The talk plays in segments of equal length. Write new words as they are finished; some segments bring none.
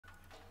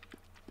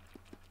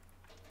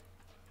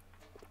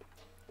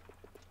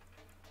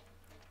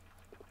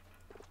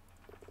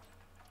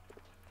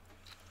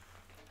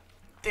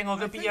Tengo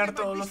que pillar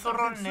todos los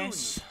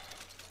zorrones.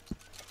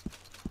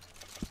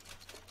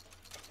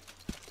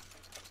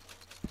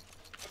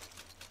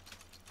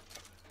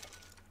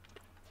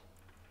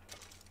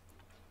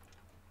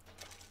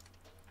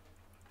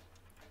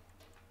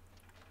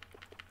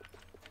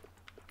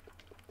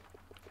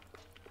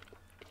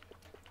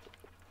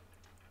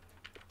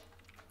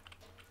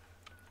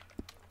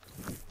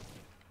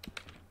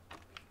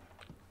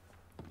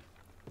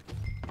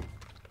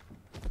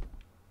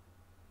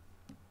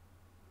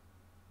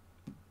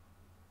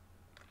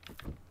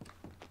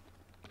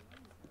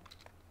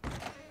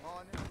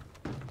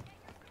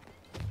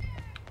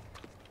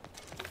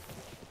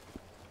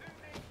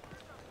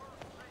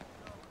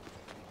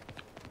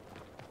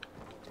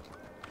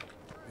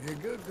 You're a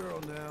good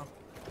girl now.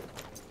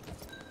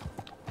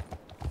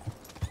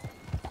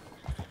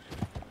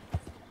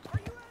 Are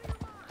you out of your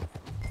mind?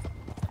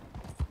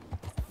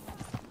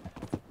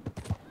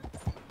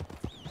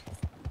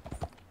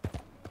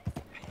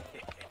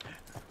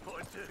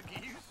 What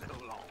took you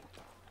so long?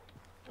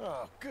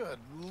 Oh, good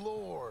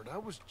Lord. I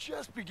was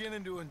just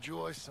beginning to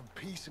enjoy some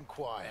peace and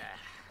quiet.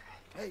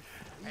 Hey,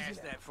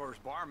 Ask that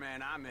first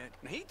barman I met.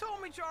 He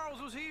told me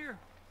Charles was here.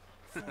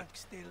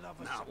 Folks, they love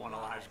us. Not one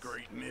of life's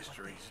great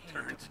mysteries,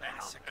 turns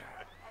out.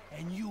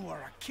 And you are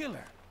a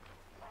killer.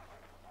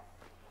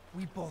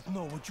 We both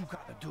know what you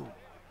gotta do.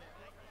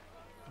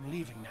 I'm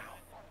leaving now.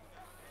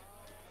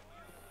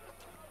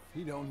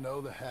 He don't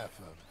know the half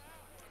of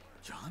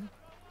it. John?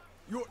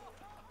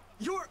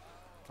 You're...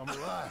 I'm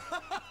alive.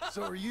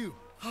 So are you.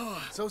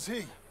 So's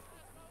he.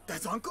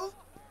 That's Uncle?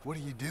 What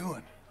are you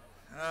doing?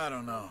 I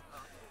don't know.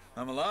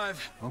 I'm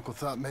alive. Uncle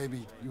thought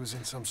maybe you was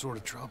in some sort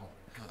of trouble.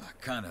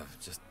 Kind of,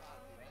 just...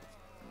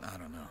 I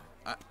don't know.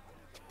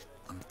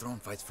 I'm throwing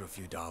fights for a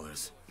few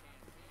dollars.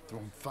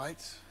 Throwing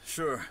fights?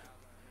 Sure.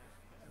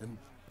 And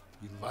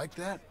you like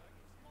that?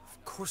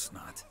 Of course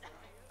not.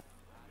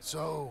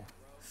 So,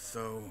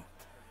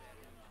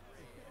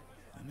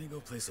 let me go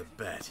place a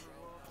bet.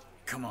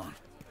 Come on.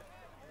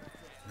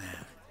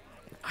 Man,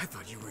 I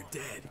thought you were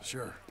dead.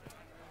 sure.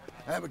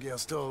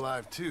 Abigail's still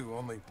alive too,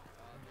 only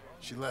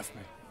she left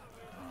me.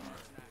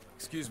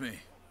 Excuse me.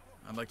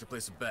 I'd like to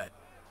place a bet.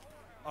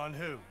 On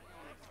who?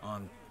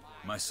 On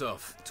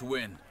myself, to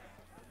win.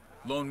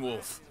 Lone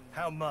Wolf.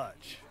 How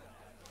much?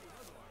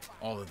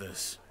 All of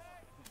this.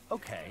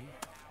 Okay.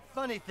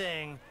 Funny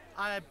thing,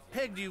 I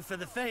pegged you for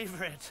the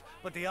favorite,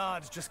 but the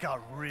odds just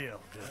got real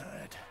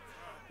good.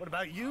 What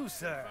about you,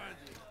 sir?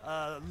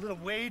 A little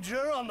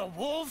wager on the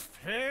wolf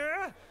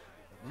here?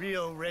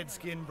 Real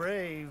redskin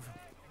brave.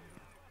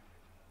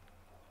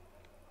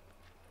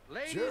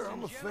 Sure,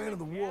 I'm a fan of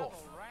the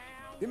wolf.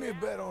 Give me a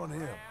bet on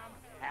him.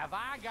 Have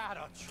I got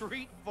a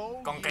treat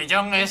for Con que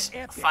John es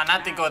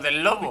fanático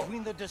del lobo.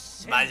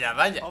 Vaya,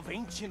 vaya. Of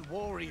ancient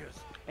warriors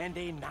and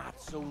a not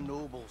so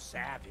noble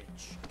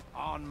savage.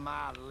 On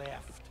my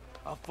left,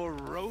 a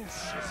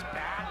ferocious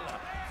battler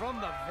from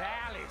the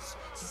valleys,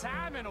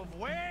 Simon of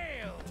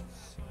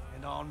Wales.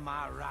 And on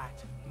my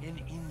right,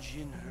 an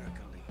Indian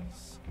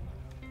Hercules.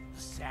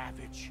 The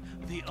savage,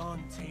 the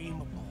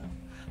untamable,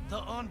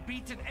 the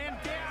unbeaten, and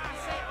dare I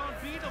say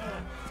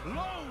unbeatable,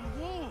 Lone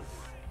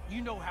Wolf.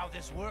 You know how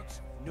this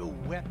works. No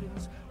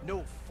weapons,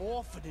 no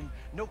forfeiting,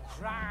 no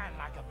crying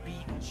like a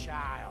beaten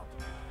child.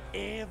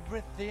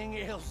 Everything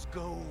else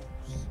goes.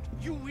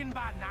 You win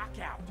by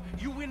knockout,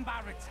 you win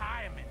by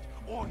retirement,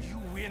 or you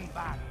win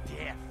by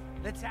death.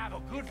 Let's have a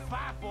good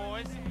fight,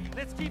 boys.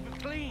 Let's keep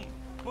it clean,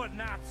 but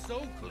not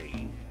so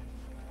clean.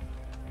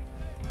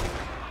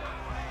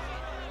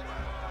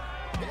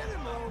 Hit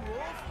him, Lone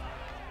Wolf.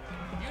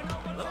 You know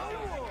what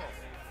Lone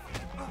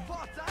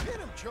Wolf. Hit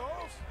him,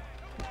 Charles.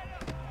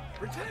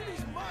 Pretend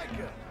he's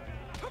Micah.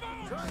 Come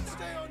on! Try and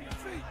stay on your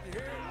feet, you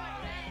hear?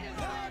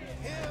 Knock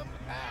him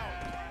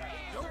out.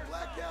 Don't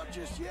black out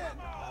just yet.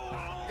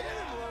 Hit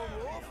him, Lone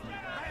Wolf.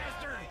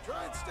 Bastard!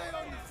 Try and stay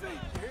on your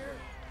feet, you hear?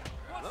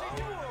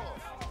 Lone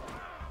Wolf.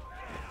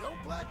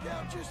 Don't black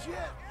out just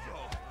yet.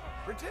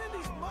 Pretend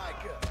he's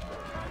Micah.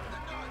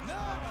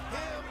 Knock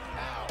him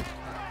out.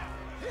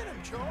 Hit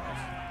him,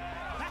 Charles.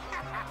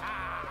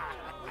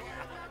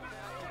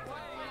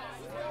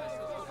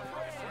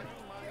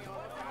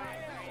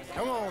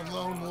 Come on,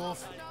 Lone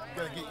Wolf.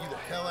 Gotta get you the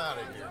hell out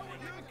of here.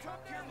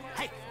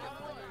 Hey!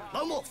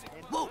 Lone Wolf!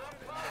 Whoa!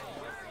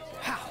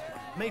 How?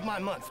 Made my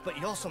month, but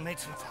you also made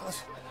some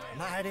fellas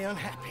mighty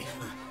unhappy.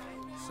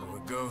 So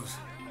it goes.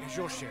 Here's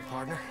your share,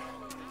 partner.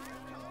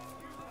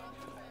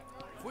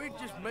 If we'd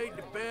just made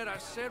the bet I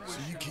said we So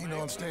you keen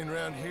on staying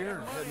around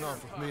here or heading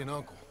off with me and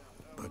Uncle?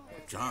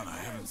 But, John, I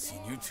haven't seen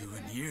you two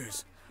in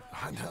years.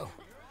 I know.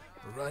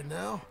 But right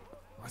now,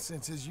 my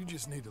sense is you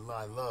just need to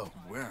lie low.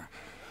 Where?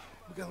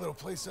 We got a little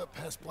place up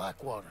past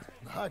Blackwater,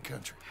 in the high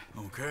country.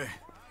 Okay.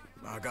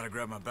 I gotta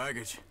grab my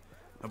baggage.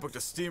 I booked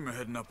a steamer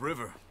heading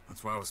upriver.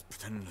 That's why I was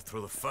pretending to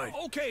throw the fight.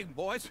 Okay,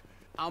 boys.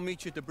 I'll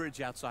meet you at the bridge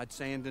outside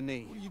Saint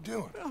Denis. What are you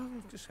doing? Oh,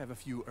 just have a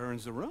few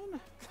errands to run.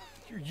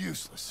 You're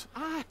useless.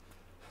 I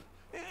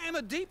am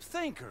a deep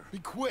thinker. Be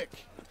quick.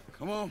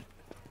 Come on.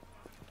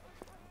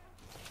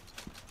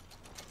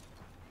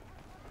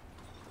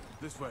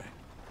 This way.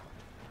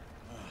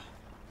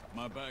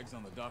 My bag's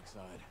on the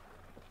dockside.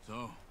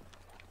 So,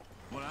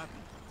 what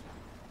happened?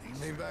 You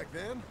mean back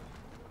then?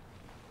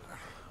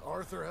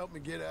 Arthur helped me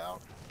get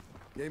out.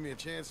 Gave me a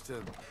chance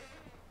to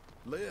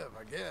live,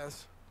 I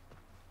guess.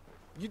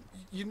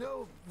 You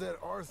know that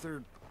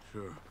Arthur...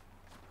 Sure.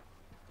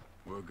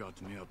 Word got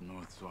to me up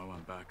north, so I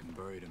went back and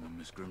buried him in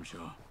Miss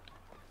Grimshaw.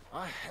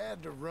 I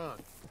had to run.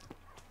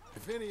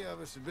 If any of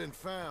us had been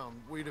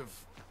found, we'd have...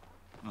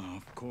 Oh,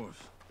 of course.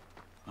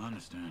 I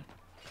understand.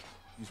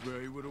 He's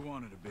where he would have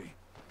wanted to be.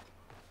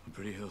 A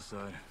pretty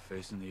hillside,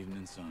 facing the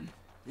evening sun.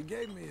 He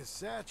gave me his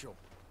satchel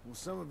with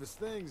some of his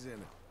things in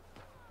it.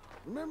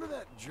 Remember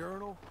that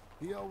journal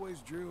he always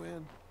drew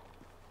in?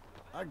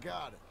 I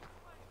got it.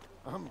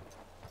 I'm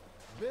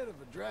a bit of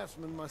a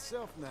draftsman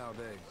myself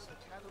nowadays.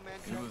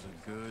 He was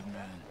a good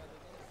man.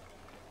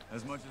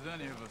 As much as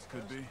any of us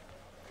could be.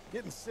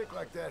 Getting sick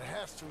like that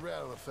has to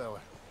rattle a fella.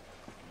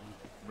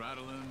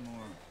 Rattle him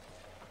or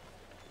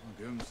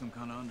give him some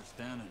kind of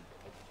understanding.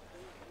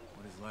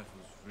 What his life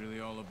was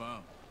really all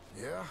about.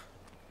 Yeah?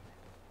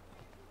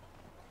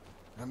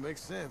 That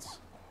makes sense.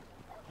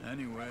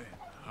 Anyway,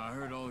 I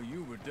heard all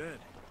you were dead.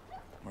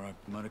 Or I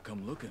might have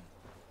come looking.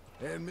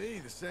 And me,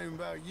 the same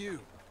about you.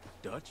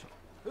 Dutch?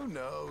 Who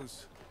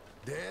knows?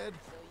 Dead?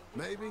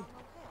 Maybe?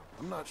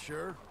 I'm not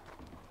sure.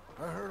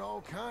 I heard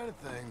all kind of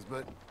things,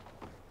 but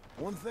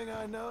one thing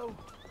I know,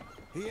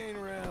 he ain't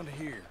around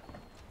here.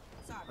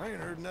 I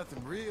ain't heard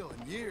nothing real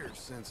in years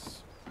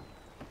since,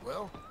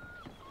 well,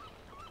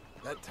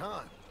 that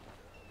time.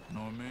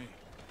 Nor me.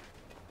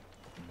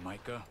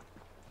 Micah?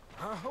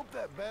 I hope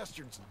that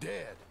bastard's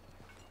dead.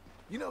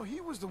 You know,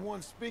 he was the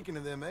one speaking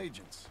to them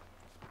agents.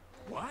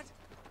 What?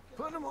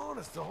 Putting them on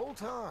us the whole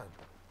time.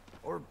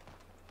 Or,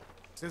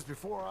 since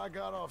before I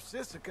got off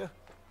Sisika.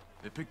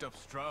 They picked up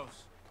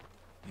Strauss.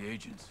 The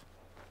agents.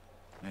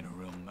 Made a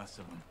real mess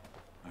of him.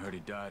 I heard he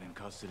died in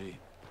custody.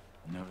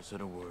 Never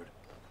said a word.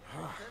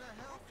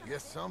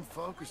 Guess some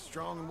folk are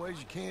strong in ways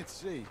you can't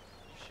see.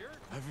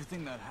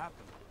 Everything that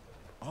happened.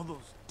 All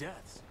those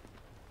deaths.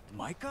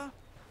 Micah?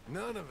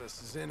 None of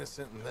us is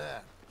innocent in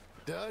that.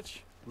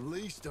 Dutch,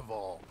 least of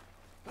all.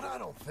 But I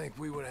don't think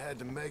we would have had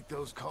to make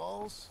those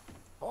calls.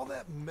 All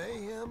that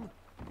mayhem.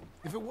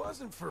 If it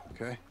wasn't for...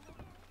 Okay.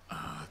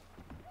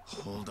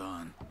 Hold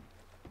on.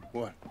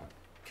 What?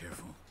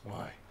 Careful.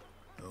 Why?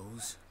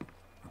 Those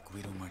are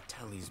Guido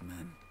Martelli's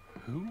men.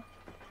 Who?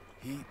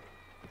 He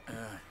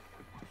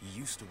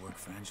used to work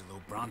for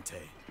Angelo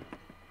Bronte.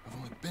 I've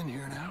only been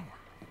here an hour.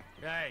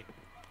 Hey.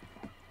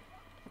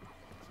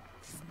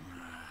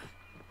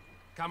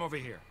 Come over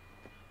here.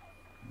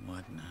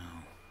 What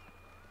now?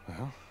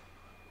 Well,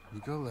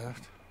 you go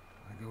left,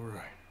 I go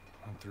right.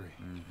 On three.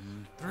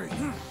 Three.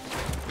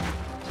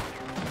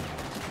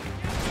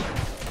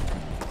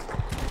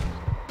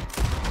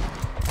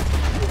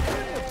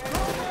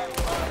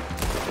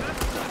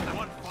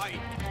 One fight.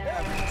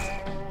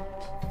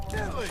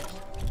 Gently.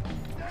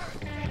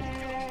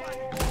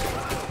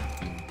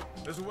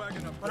 There's a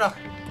wagon up Bueno,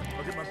 there.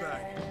 I'll get my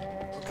bag.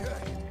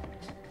 Okay.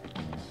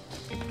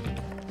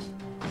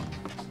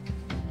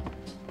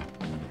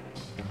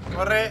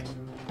 corre,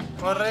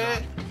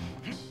 corre.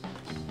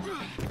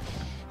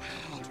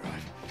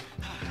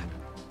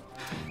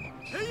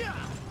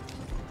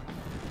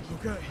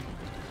 Okay.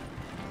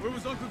 Where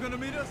was Uncle gonna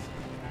meet us?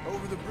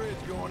 Over the bridge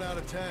going out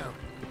of town.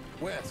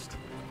 West.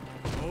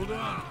 Hold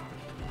on.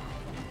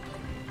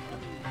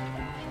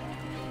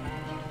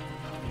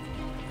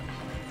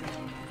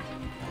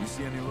 You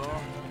see any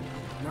law?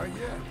 Not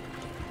yet.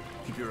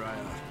 Keep your eye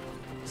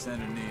out. Saint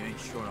Denis ain't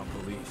short on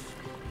police.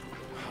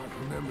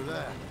 I remember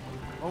that.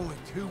 Only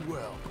too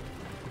well.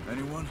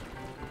 Anyone?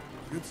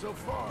 Good so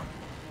far.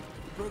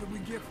 The further we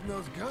get from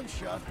those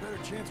gunshots, better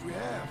chance we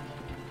have.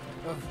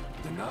 Of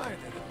denying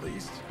it, at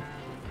least.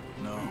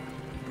 No,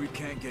 we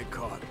can't get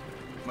caught.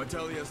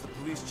 Martelli has the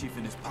police chief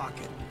in his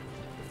pocket.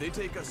 If they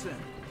take us in,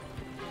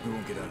 we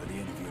won't get out of the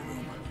interview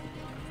room.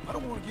 I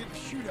don't want to get in a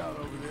shootout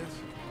over this.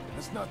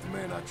 That's not the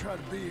man I try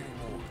to be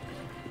anymore.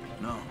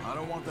 No, I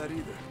don't want that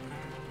either.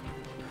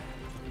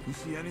 You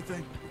see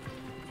anything?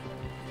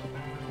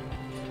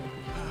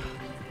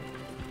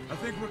 I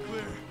think we're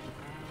clear.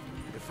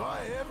 If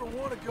I ever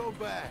want to go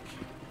back,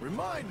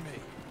 remind me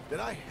that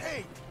I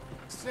hate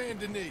Saint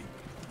Denis.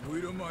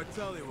 Guido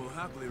Martelli will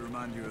happily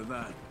remind you of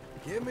that.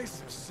 Give me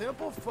some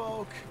simple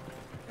folk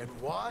and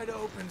wide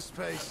open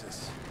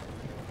spaces.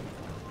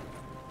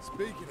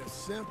 Speaking of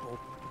simple,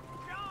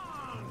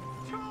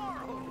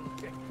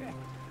 Charles!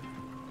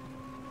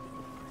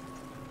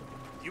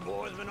 You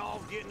boys been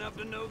off getting up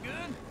to no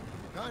good?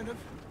 kind of.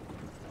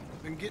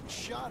 Been getting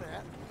shot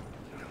at.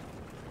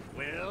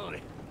 Well,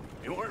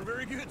 they weren't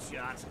very good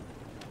shots.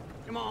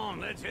 Come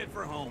on, let's head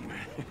for home.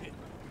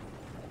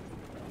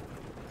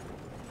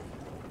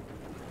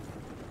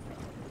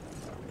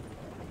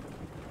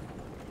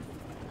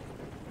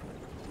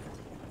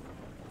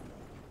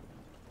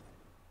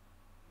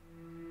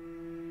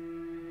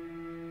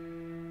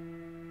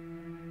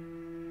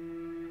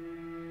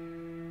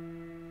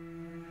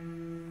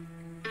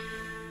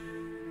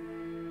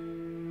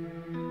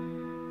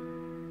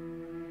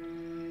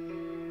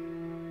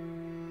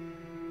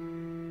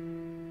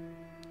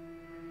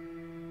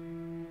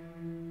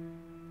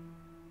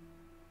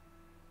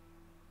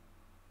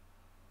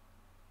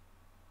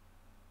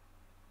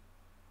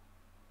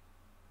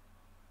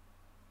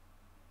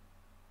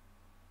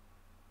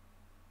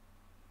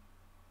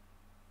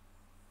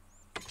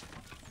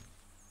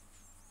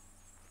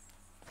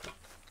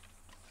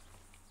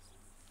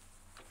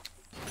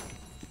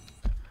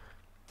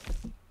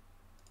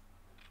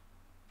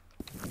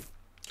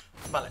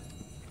 Vale.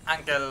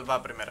 Uncle va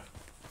primero.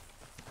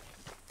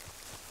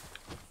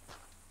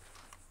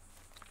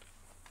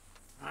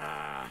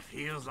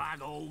 Feels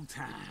like old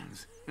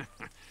times.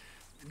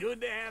 It's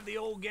good to have the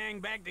old gang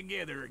back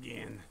together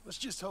again. Let's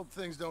just hope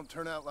things don't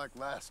turn out like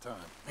last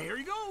time. Here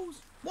he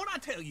goes. What'd I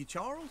tell you,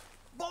 Charles?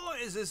 Boy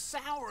is as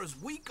sour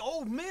as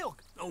week-old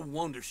milk. No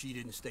wonder she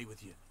didn't stay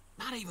with you.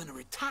 Not even a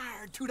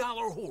retired $2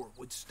 whore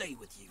would stay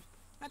with you.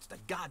 That's the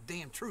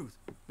goddamn truth.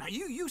 Now,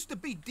 you used to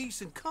be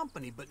decent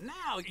company, but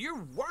now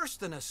you're worse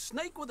than a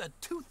snake with a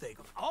toothache.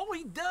 All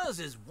he does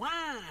is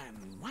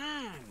whine,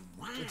 whine,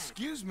 whine.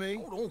 Excuse me?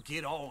 Oh, don't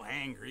get all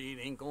angry.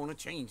 It ain't gonna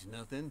change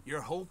nothing. You're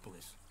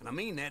hopeless. And I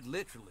mean that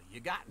literally. You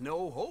got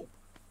no hope.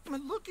 I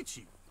mean, look at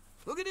you.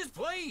 Look at this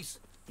place.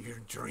 Your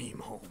dream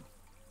home.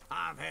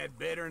 I've had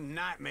better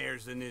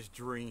nightmares than this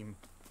dream.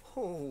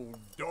 Oh,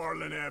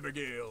 darling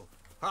Abigail,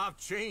 I've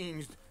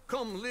changed.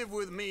 Come live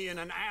with me in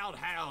an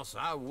outhouse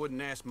I wouldn't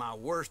ask my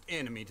worst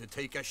enemy to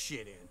take a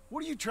shit in.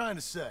 What are you trying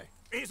to say?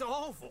 It's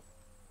awful.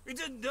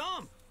 It's a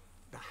dump.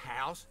 The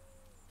house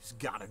has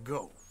gotta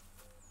go.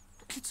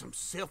 Get some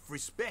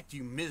self-respect,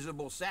 you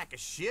miserable sack of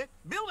shit.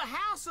 Build a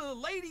house a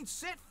lady'd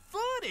set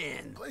foot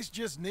in. The place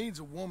just needs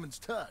a woman's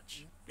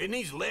touch. It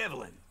needs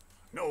leveling.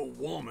 No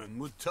woman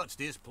would touch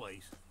this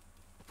place.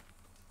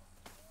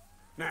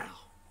 Now,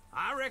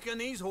 I reckon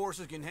these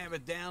horses can have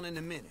it down in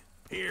a minute.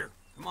 Here,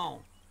 come on.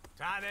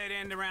 Tie that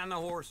end around the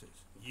horses.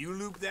 You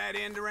loop that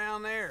end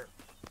around there.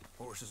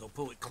 Horses will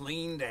pull it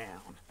clean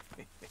down.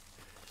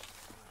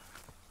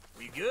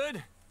 We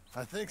good?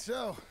 I think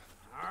so.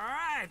 All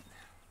right.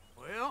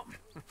 Well,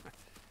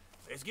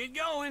 let's get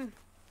going.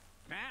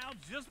 Now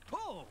just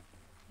pull.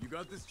 You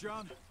got this,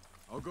 John?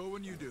 I'll go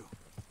when you do.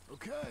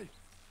 Okay.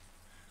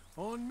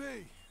 On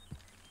me.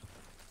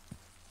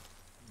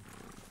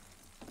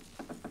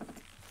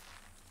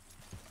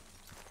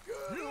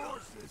 Good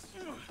horses.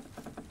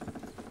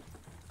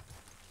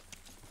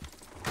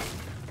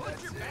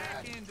 Put your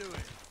back into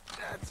it.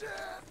 That's it.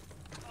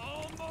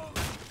 Almost.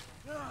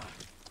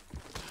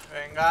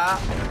 Venga.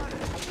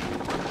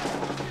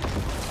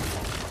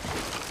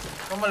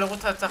 ¿Cómo le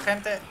gusta a esta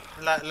gente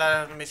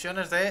las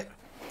misiones de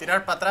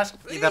tirar para atrás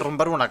y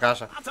derrumbar una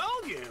casa? I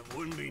told you it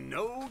wouldn't be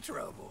no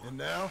trouble. And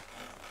now?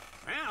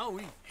 Now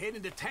we head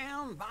into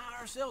town, buy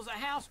ourselves a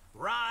house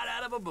right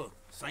out of a book.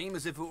 Same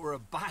as if it were a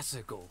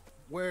bicycle.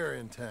 Where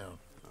in town?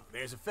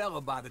 There's a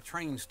fella by the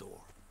train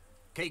store.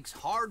 Cakes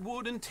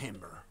hardwood and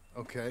timber.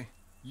 Okay.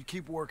 You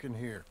keep working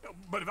here.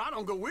 But if I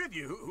don't go with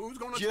you, who's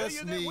gonna tell you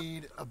Just that?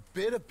 need a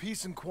bit of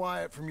peace and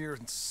quiet from your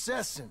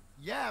incessant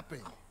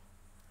yapping.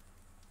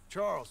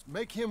 Charles,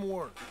 make him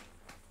work.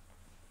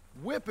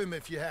 Whip him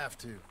if you have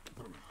to.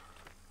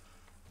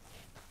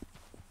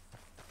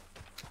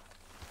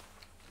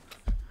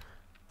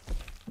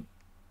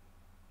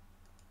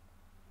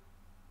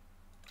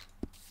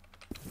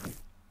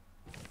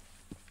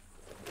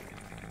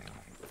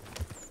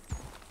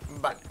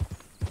 Vale.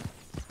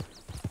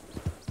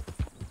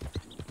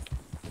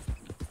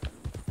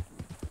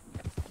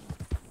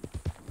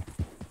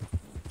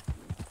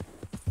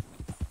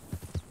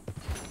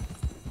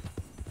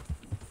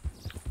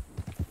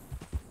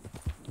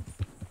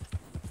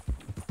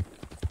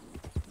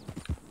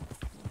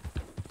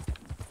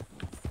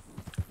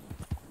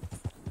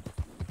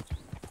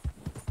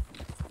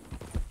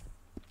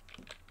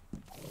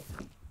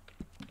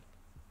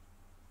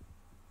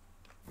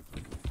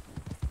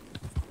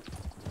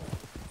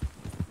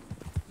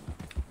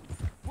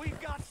 We've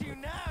got you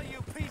now,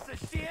 you piece of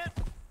shit!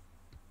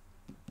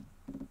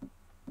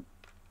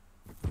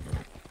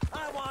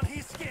 I want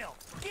his skill.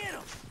 Get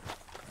him!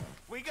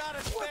 We got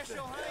a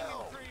special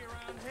hanging tree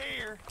around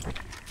here.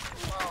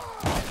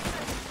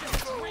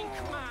 Drink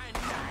my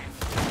knife.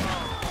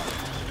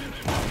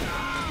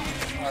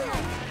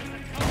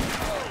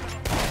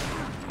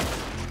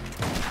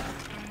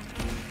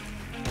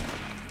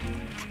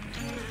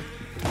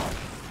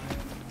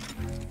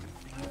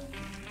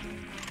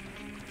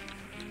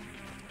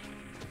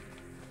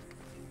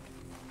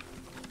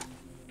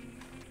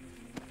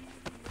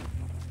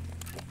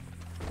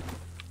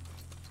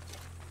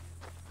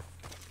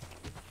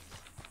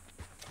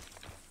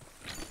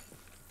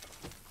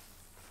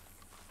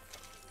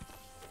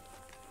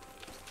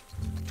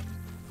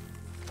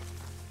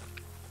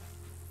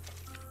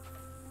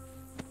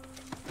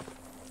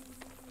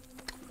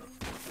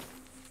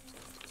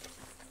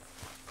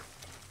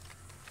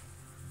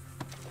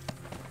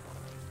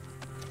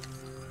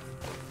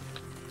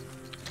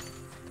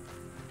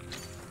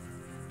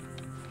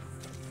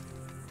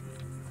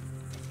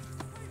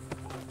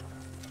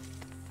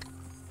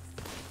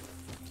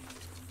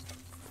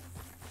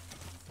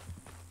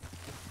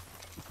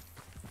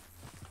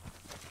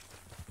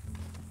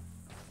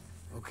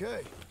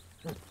 Okay.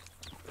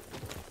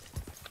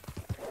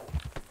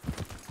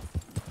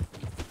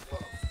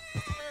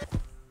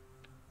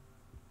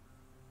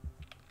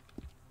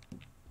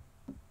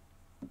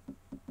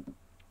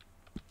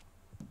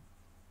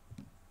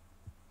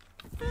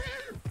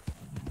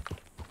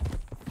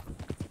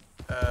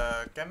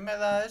 ¿Qué me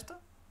da esto?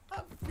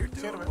 Ah, You're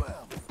doing sirve.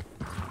 well.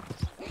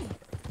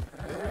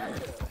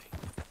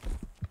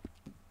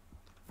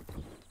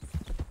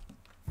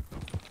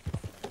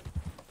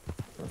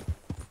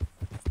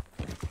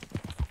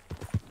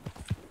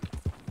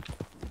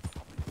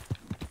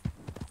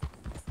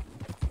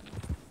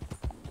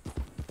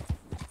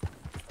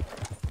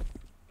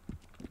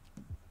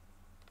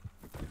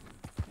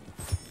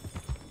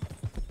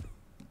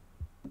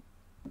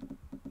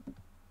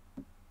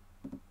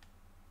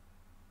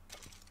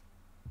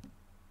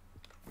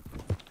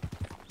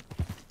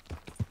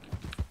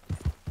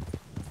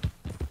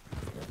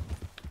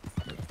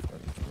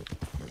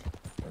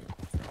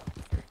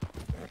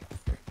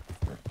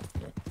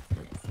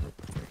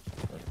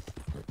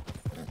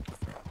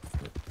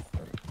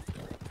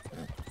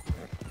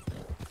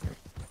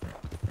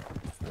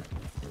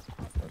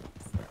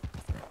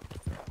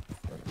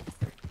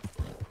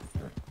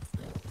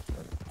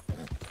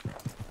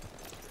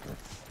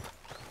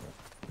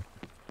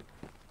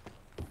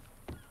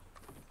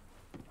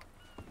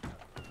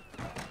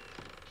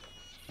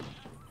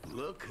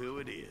 Look who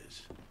it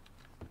is.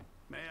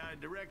 May I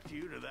direct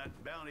you to that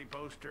bounty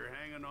poster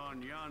hanging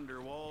on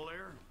yonder wall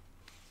there?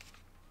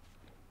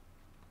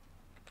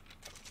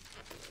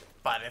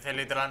 Parece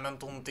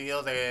literalmente un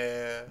tío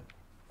de...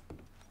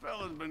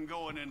 Fella's been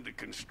going into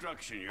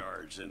construction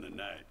yards in the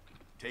night,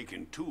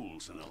 taking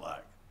tools and the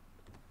like.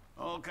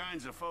 All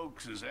kinds of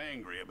folks is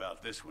angry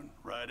about this one,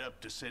 right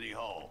up to City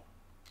Hall.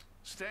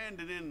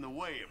 Standing in the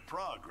way of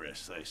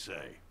progress, they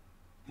say.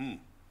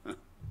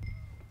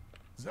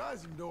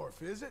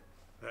 Zeisendorf, is it?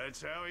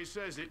 That's how he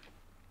says it.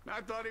 I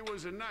thought he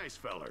was a nice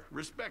feller,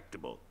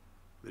 respectable.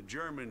 The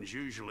Germans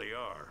usually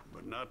are,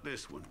 but not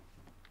this one.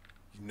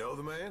 You know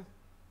the man?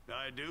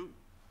 I do.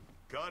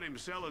 Caught him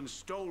selling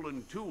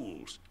stolen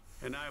tools,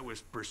 and I was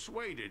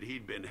persuaded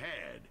he'd been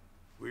had.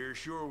 We're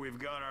sure we've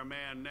got our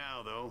man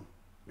now, though,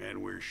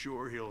 and we're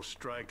sure he'll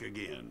strike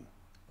again.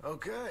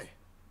 Okay,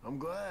 I'm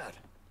glad.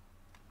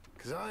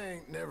 'Cause I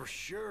ain't never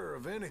sure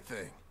of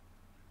anything.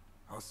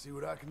 I'll see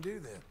what I can do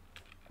then.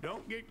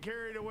 Don't get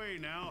carried away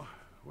now.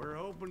 We're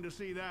hoping to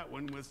see that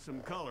one with some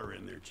color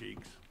in their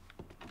cheeks.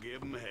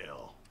 Give 'em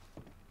hell.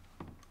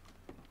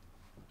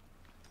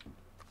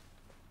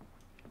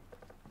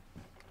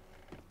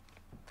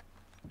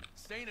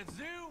 Staying at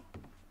zoo?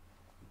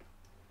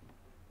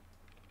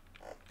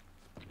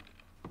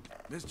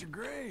 Mr.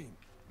 Green,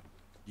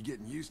 you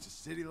getting used to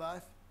city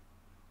life?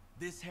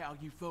 This how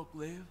you folk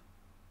live?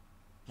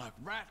 Like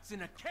rats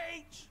in a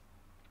cage?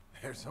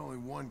 There's only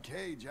one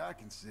cage I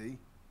can see.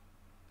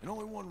 And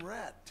only one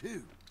rat,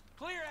 too.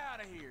 Clear out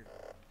of here.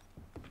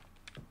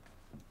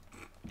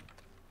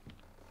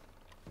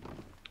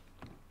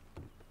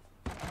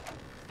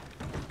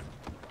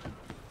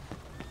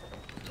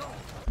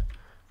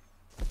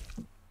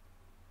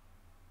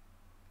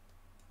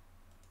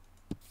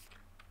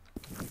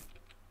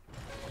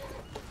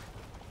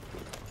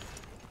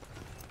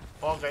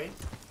 Ok.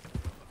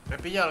 He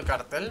pillado el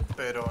cartel,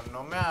 pero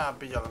no me ha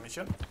pillado la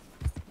misión.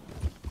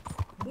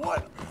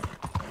 Bueno.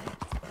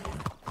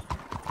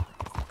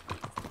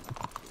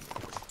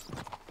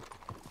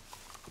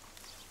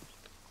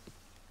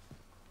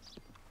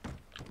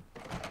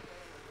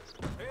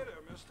 Hey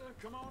there, mister.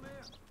 Come on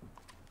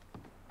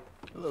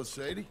in. Hello,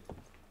 Sadie.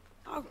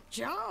 Oh,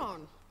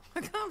 John.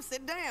 Come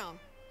sit down.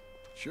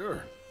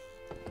 Sure.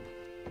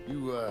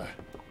 You,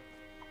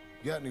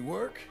 got any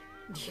work?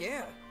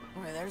 Yeah.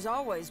 Well, there's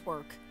always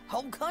work.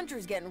 Whole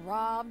country's getting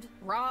robbed,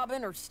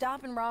 robbing, or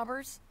stopping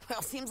robbers.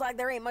 Well, seems like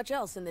there ain't much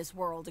else in this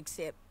world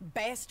except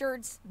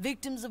bastards,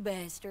 victims of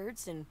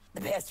bastards, and the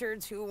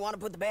bastards who want to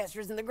put the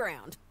bastards in the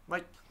ground.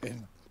 Right.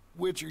 And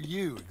which are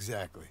you,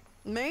 exactly?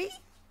 Me?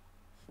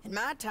 In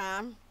my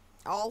time,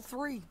 all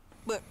three.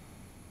 But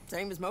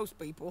same as most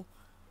people.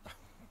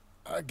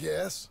 I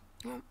guess.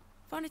 Well,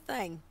 funny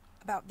thing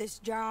about this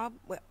job,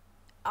 well,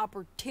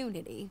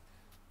 opportunity,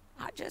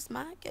 I just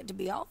might get to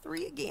be all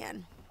three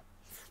again.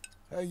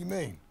 How you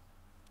mean?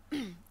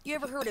 You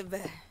ever heard of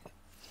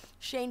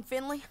Shane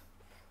Finley?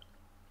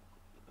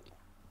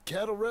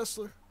 Cattle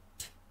wrestler?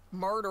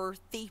 Murderer,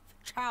 thief,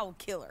 child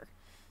killer.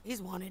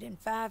 He's wanted in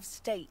 5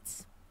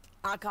 states.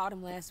 I caught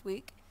him last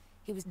week.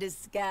 He was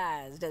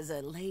disguised as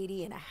a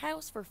lady in a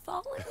house for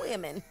fallen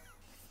women.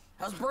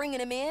 I was bringing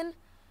him in,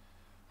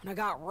 and I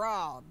got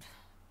robbed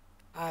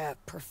by a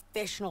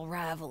professional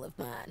rival of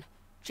mine,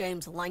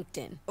 James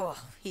Langton.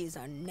 Oh, he's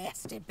a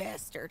nasty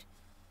bastard.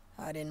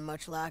 I didn't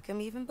much like him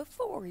even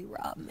before he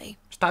robbed me.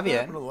 Está bien.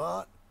 Happen a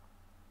lot.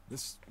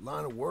 This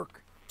line of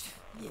work.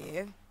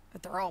 Yeah,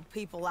 but they're all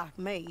people like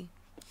me.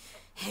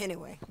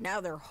 Anyway,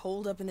 now they're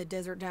holed up in the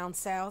desert down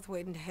south,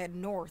 waiting to head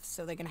north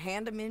so they can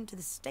hand them in to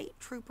the state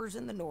troopers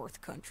in the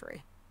north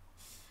country.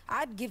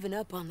 I'd given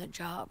up on the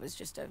job as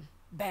just a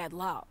bad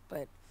lot,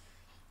 but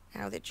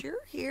now that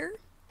you're here,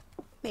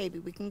 maybe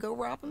we can go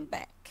rob them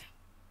back.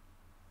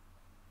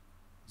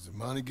 Is the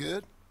money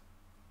good?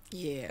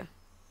 Yeah,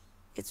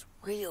 it's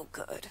real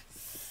good.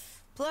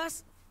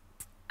 Plus,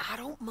 I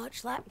don't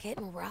much like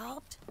getting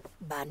robbed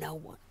by no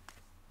one.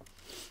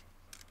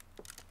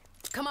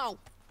 Come on.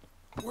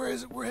 Where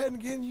is it we're heading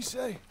again, you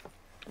say?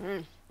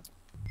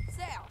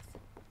 South.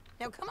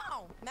 Now come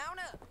on, mount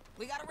up.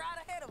 We got a ride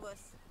ahead of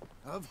us.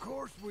 Of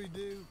course we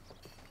do.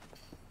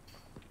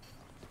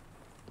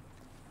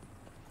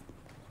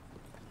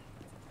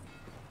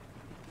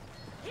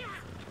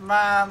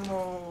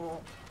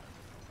 Vamos.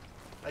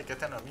 Ay, que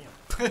este no es mío.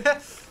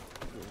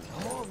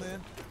 Come on,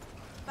 then.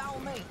 Follow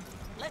me.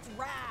 Let's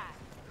ride.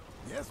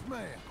 Yes,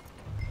 ma'am.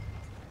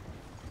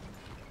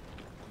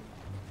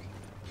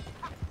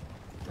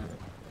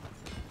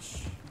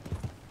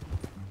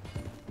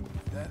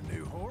 That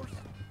new horse?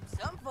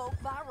 Some folk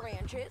buy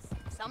ranches,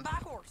 some buy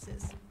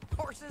horses.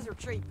 Horses are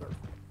cheaper.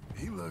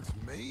 He looks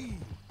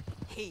mean.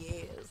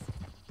 He is.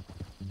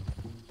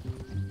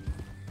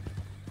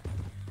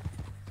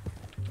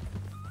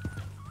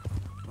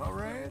 My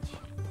ranch,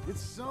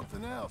 it's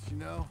something else, you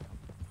know.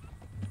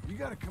 You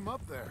gotta come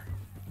up there.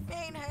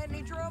 Ain't had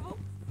any trouble?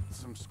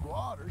 Some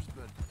squatters,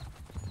 but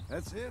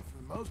that's it for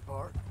the most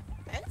part.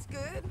 That's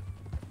good.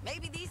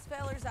 Maybe these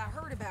fellers I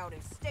heard about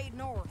have stayed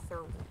north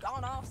or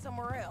gone off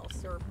somewhere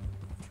else or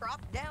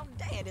dropped down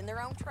dead in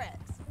their own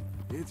tracks.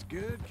 It's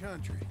good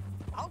country.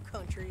 All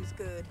country is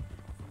good.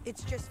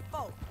 It's just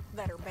folk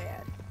that are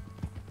bad.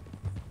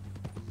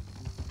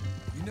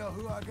 You know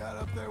who I got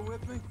up there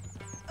with me?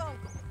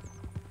 Uncle.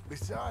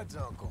 Besides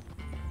Uncle.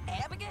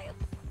 Abigail?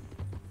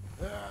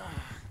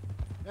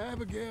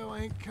 Abigail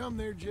ain't come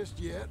there just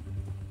yet.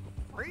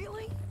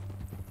 Really?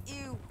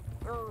 You,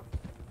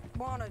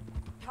 wanna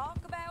talk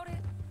about it?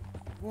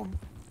 Well,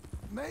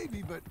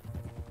 maybe, but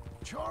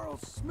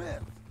Charles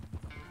Smith.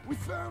 We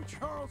found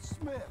Charles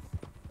Smith.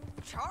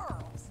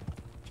 Charles?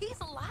 He's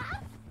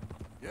alive?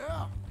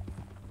 Yeah.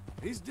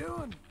 He's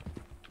doing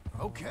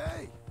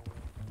okay.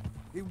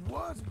 He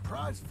was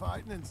prize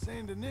fighting in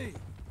Saint Denis.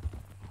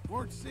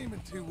 Weren't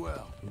seeming too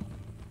well.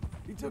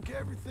 He took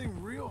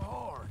everything real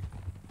hard.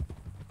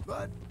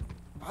 But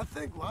I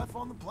think life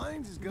on the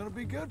plains is gonna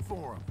be good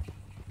for him.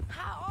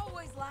 I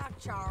always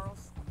liked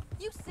Charles.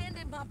 You send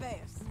him my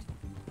best.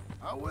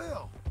 I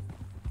will.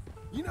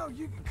 You know,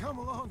 you can come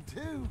along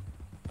too.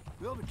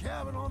 Build a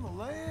cabin on the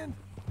land.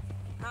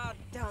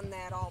 I've done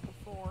that all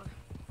before.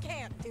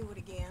 Can't do it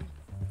again.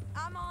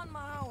 I'm on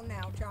my own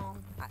now,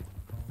 John.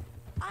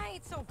 I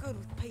ain't so good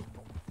with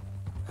people.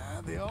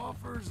 The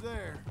offer's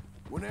there,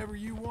 whenever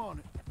you want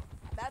it.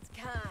 That's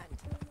kind.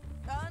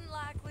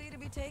 Unlikely to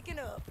be taken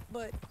up,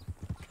 but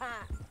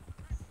kind.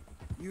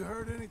 You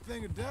heard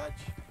anything of Dutch?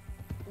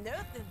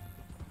 Nothing.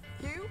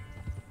 You?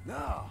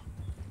 No.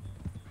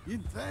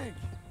 You'd think.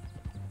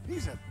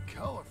 He's a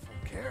colorful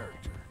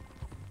character.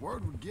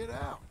 Word would get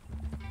out.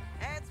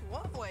 That's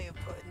one way of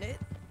putting it.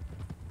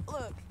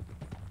 Look,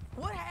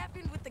 what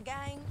happened with the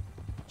gang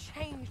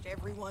changed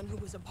everyone who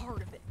was a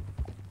part of it.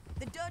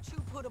 The Dutch who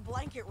put a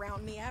blanket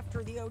round me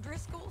after the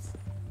O'Driscolls,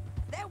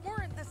 that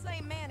weren't the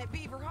same man at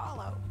Beaver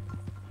Hollow.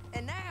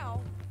 And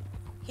now,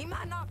 he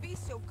might not be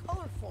so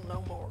colorful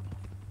no more.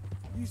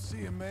 You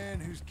see a man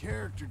whose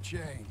character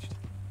changed.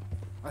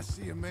 I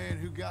see a man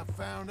who got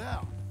found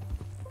out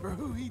for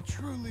who he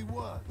truly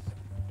was.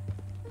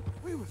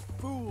 We was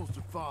fools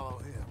to follow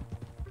him.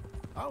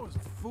 I was a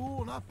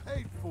fool and I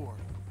paid for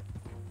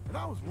it. And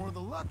I was one of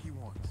the lucky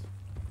ones.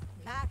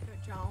 Micah,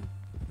 John.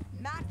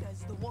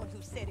 Micah's the one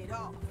who set it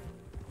off.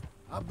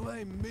 I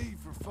blame me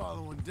for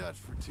following Dutch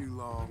for too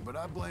long, but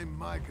I blame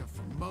Micah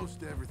for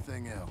most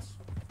everything else.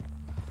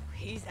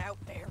 He's out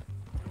there.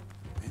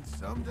 And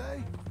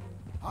someday,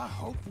 I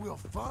hope we'll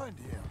find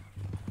him.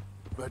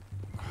 But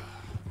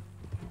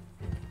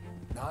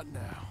not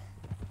now.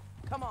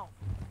 Come on.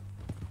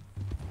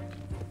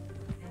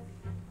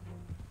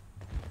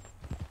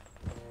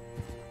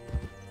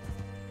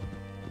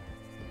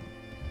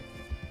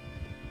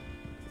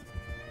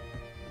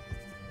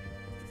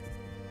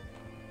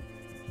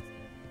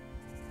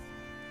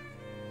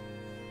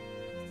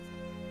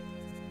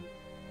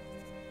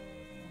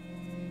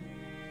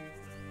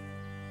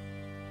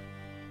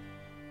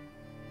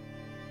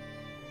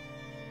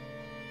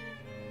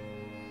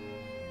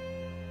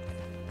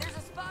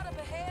 Up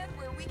ahead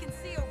where we can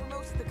see over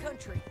most of the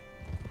country.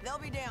 They'll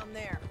be down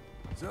there.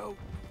 So,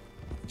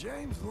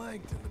 James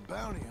Langton, the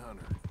bounty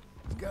hunter,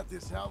 has got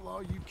this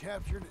outlaw you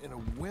captured in a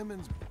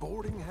women's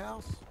boarding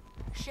house?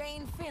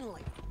 Shane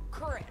Finley.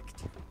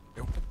 Correct.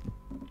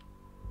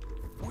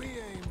 We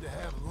aim to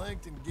have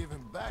Langton give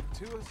him back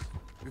to us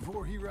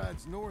before he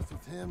rides north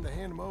with him to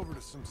hand him over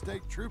to some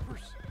state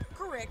troopers?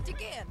 Correct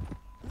again.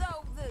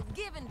 Though the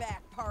giving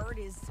back part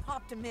is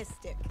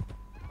optimistic.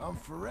 I'm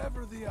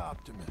forever the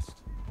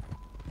optimist.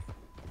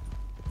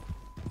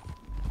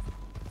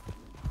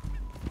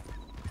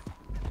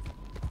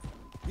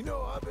 You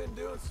know, I've been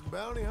doing some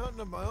bounty hunting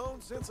of my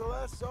own since I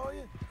last saw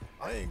you.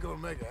 I ain't gonna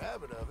make a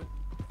habit of it.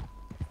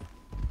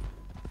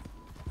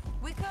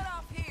 We cut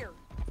off here.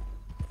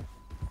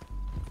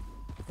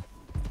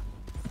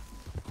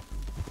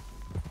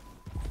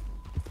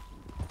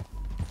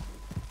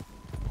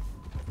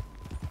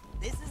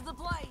 This is the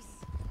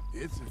place.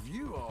 It's a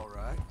view, all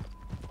right.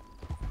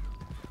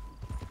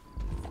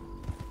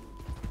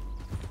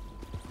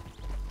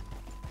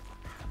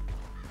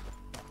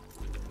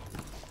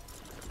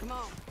 Come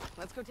on,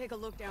 let's go take a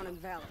look down in the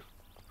valley.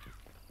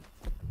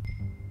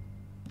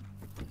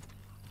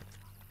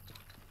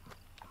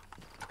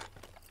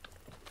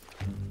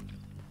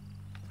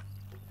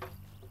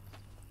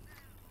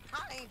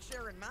 I ain't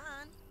sharing mine.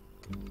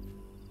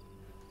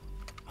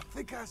 I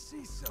think I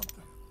see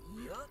something.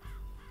 Yup.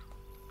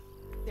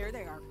 There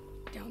they are,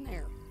 down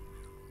there.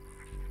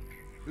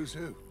 Who's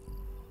who?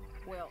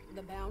 Well,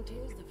 the bounty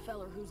is the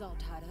feller who's all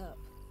tied up.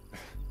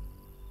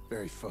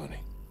 Very funny.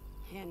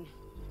 And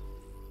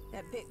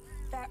that big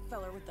fat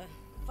feller with the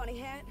funny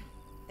hat,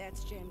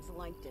 that's James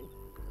Langton.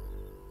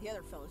 The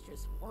other fellas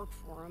just work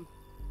for him.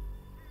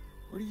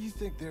 Where do you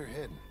think they're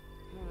heading?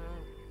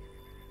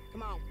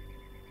 Come on,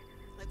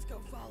 let's go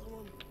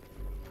follow them.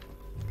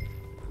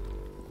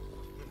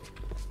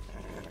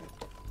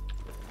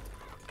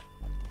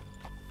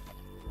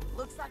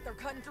 Looks like they're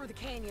cutting through the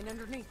canyon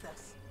underneath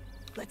us.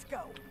 Let's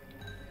go.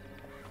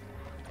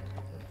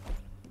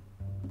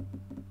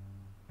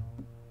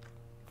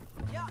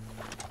 Yeah.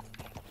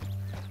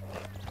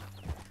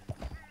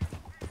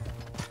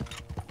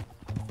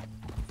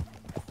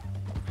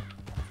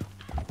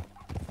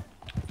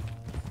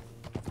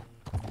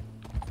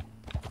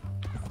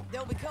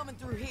 They'll be coming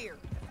through here.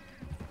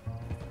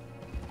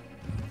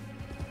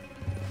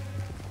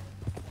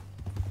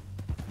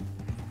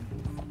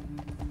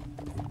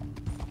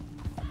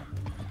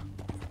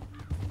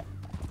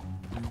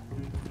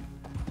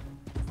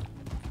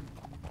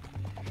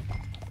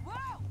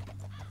 Whoa!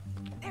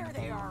 There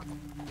they are.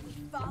 We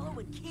follow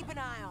and keep an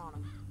eye on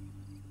them.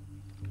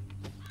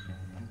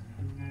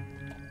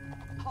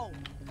 Hold.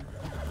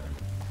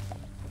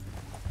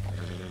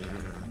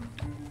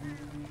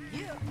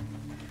 Yeah.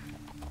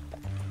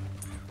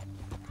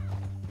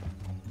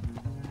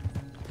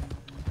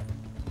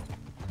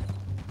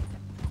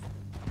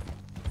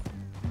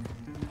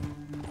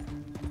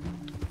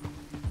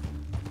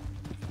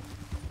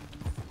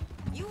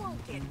 You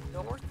won't get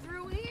north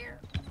through here.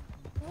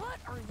 What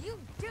are you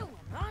doing,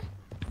 huh?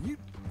 You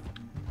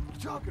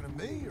talking to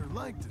me or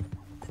Langton?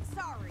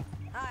 Sorry,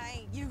 I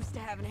ain't used to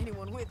having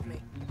anyone with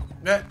me.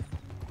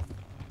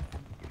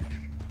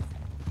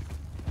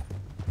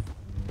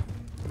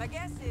 My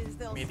guess is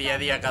they'll Mi día a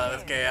día cada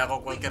vez que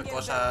hago cualquier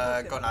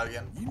cosa con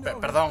alguien.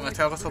 Perdón,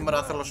 estoy acostumbrado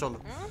a hacerlo solo.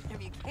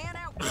 If you can't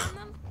outrun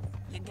them,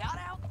 you gotta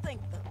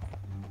outthink them.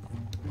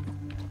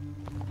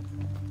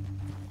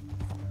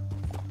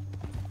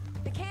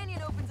 The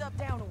canyon opens up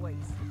down a ways.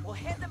 We'll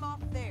head them off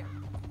there.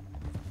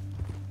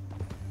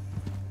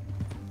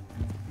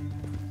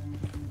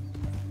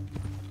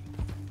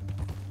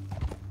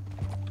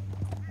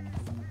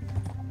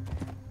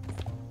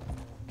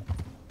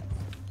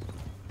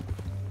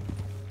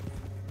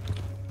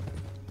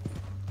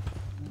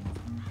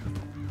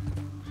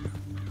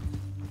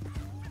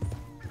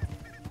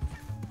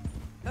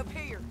 Up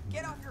here,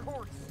 get off your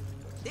horse.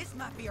 This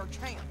might be our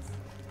chance.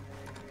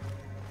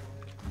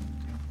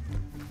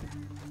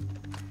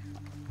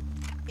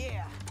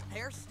 Yeah,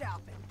 they're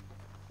stopping.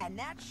 And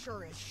that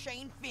sure is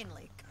Shane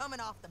Finley coming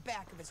off the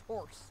back of his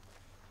horse.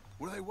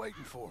 What are they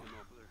waiting for?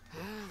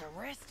 The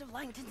rest of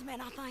Langton's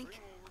men, I think.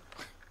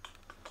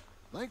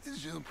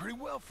 Langton's doing pretty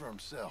well for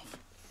himself.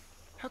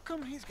 How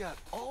come he's got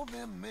all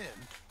them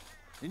men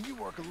and you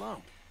work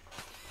alone?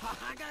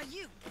 I got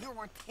you. You're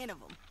worth 10 of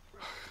them.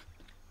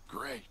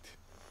 Great.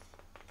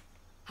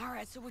 All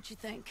right, so what you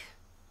think?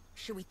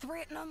 Should we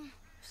threaten them,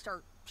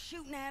 start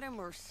shooting at them,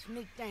 or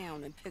sneak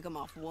down and pick them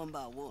off one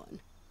by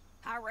one?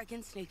 I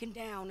reckon sneaking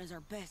down is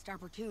our best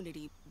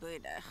opportunity,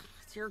 but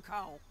it's your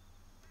call.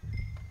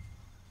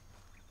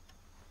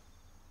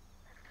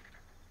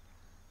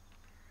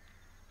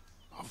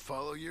 I'll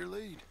follow your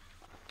lead.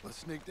 Let's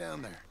sneak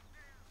down there.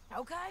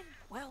 Okay,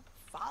 well,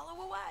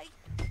 follow away.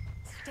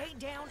 Stay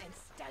down and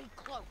stay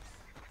close.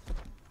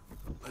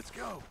 Let's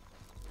go.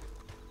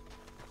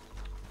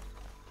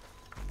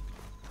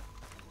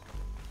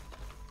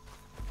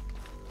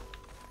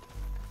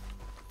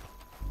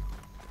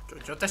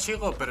 Yo te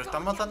sigo, pero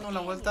estamos dando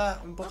una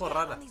vuelta un poco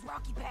rara.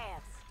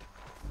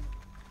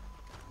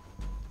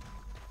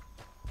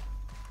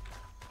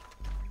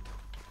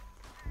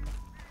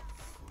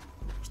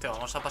 Hostia,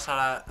 vamos a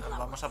pasar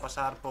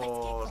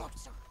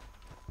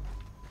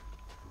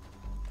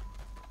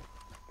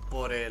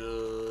por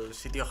el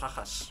sitio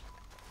jajas.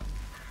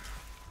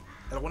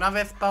 ¿Alguna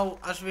vez, Pau,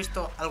 has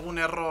visto algún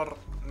error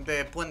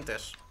de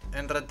puentes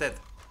en Red Dead?